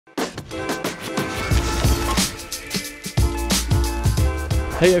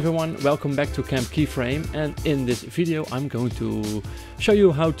Hey everyone, welcome back to Camp Keyframe, and in this video I'm going to show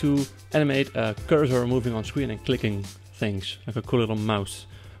you how to animate a cursor moving on screen and clicking things, like a cool little mouse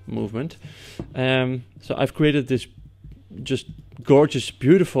movement. So I've created this just gorgeous,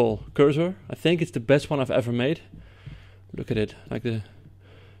 beautiful cursor. I think it's the best one I've ever made. Look at it, like the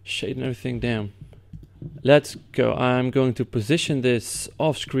shade and everything. Damn. Let's go. I'm going to position this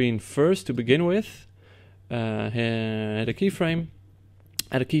off screen first to begin with. Hit a keyframe.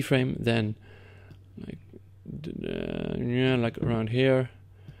 Add a keyframe, then like around here,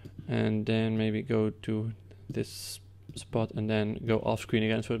 and then maybe go to this spot and then go off screen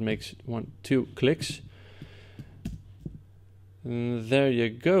again, so it makes 2 clicks. And there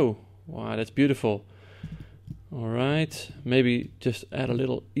you go. Wow, that's beautiful. All right, maybe just add a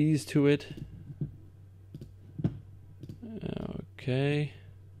little ease to it. Okay.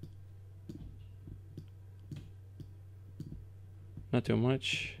 Not too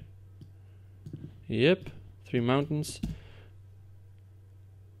much. Yep, 3 mountains.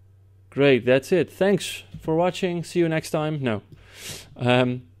 Great, that's it. Thanks for watching. See you next time. No.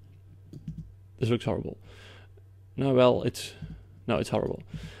 This looks horrible. No, well, it's horrible.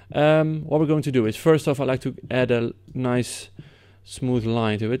 What we're going to do is, first off, I like to add a nice smooth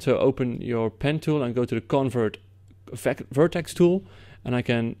line to it. So open your pen tool and go to the Convert Vertex tool, and I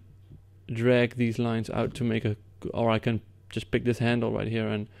can drag these lines out to make or I can just pick this handle right here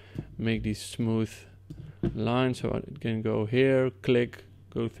and make these smooth lines. So I can go here, click,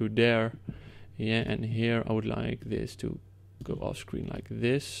 go through there, yeah, and here I would like this to go off screen like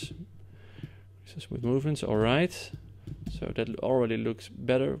this. So smooth movements, all right. So that already looks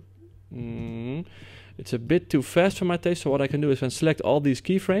better. It's a bit too fast for my taste, so what I can do is then select all these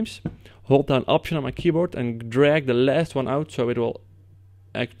keyframes, hold down Option on my keyboard and drag the last one out so it will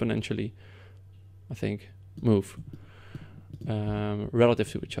exponentially, I think, move.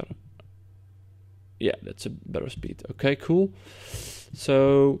 Relative to each other. Yeah, that's a better speed. Okay, cool.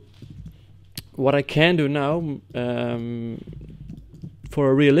 So what I can do now,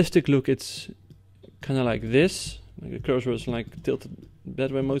 for a realistic look, it's kind of like this. Like the cursor is like tilted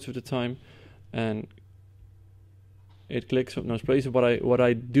that way most of the time, and it clicks on those places. What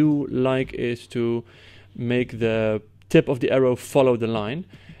I do like is to make the tip of the arrow follow the line.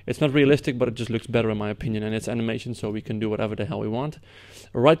 It's not realistic, but it just looks better in my opinion, and it's animation, so we can do whatever the hell we want.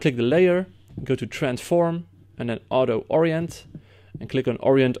 Right-click the layer, go to Transform, and then Auto Orient, and click on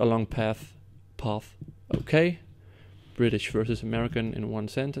Orient Along Path. Okay. British versus American in one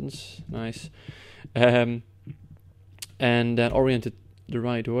sentence. Nice. And then orient it the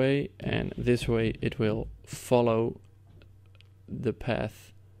right way, and this way it will follow the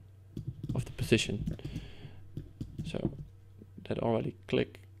path of the position. So that already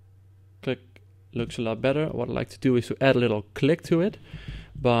click looks a lot better. What I like to do is to add a little click to it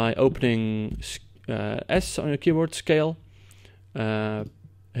by opening S on your keyboard, scale, hit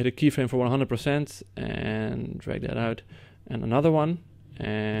a keyframe for 100% and drag that out, and another one,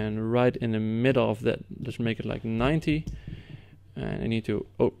 and right in the middle of that, let's make it like 90, and I need to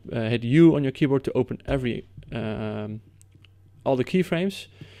hit U on your keyboard to open every all the keyframes,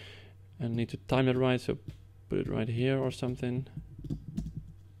 and need to time it right, so put it right here or something.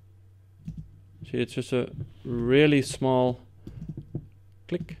 See, it's just a really small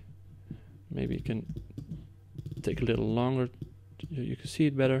click. Maybe you can take a little longer so you can see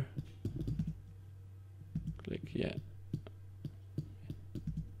it better. Click, yeah.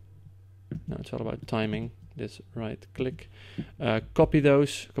 Now it's all about timing this right click. Copy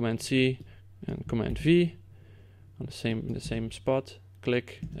those, Command C and Command V on in the same spot.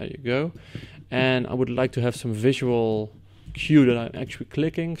 Click, there you go. And I would like to have some visual cue that I'm actually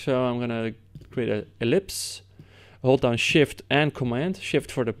clicking, so I'm gonna create an ellipse, hold down Shift and Command,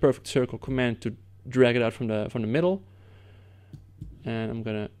 Shift for the perfect circle, Command to drag it out from the middle, and I'm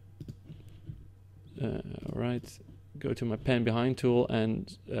gonna go to my pen behind tool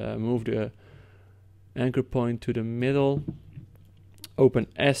and move the anchor point to the middle, open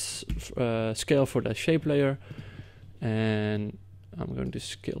S scale for the shape layer, and I'm going to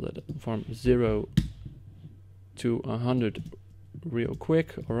scale that from 0 to 100 real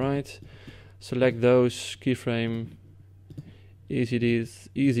quick. All right, select those, keyframe, easy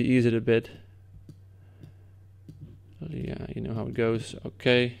it a bit. Yeah, you know how it goes.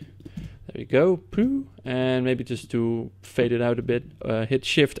 Okay, there you go. Poo. And maybe just to fade it out a bit, hit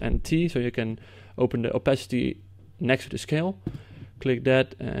Shift and T so you can open the opacity next to the scale. Click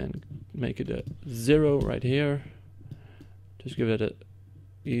that and make it a 0 right here. Just give it a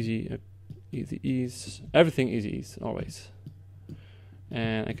easy ease. Everything easy ease, always.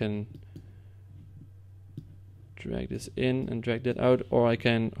 And I can drag this in and drag that out, or I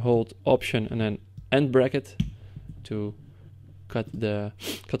can hold Option and then end bracket to cut the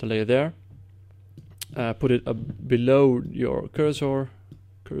layer there. Put it below your cursor.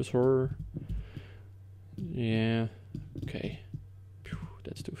 Yeah, okay.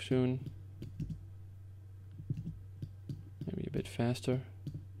 That's too soon. Maybe a bit faster.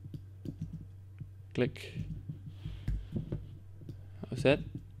 Click. How's that?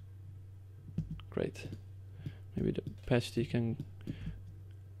 Great. Maybe the opacity can...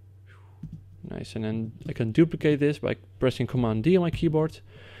 Nice, and then I can duplicate this by pressing Command D on my keyboard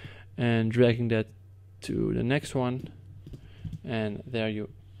and dragging that to the next one. And there you...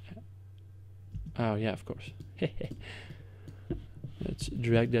 Oh yeah, of course. Let's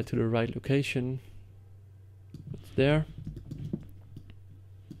drag that to the right location. It's there.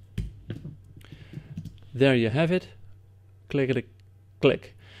 There you have it. Click it,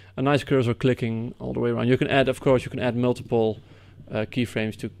 click. A nice cursor clicking all the way around. You can add, of course, you can add multiple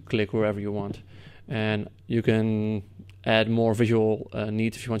keyframes to click wherever you want, and you can add more visual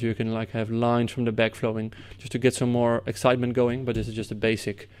needs if you want to. You can like have lines from the back flowing just to get some more excitement going. But this is just a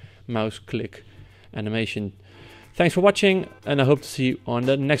basic mouse click animation. Thanks for watching, and I hope to see you on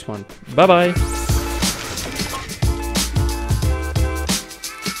the next one. Bye bye.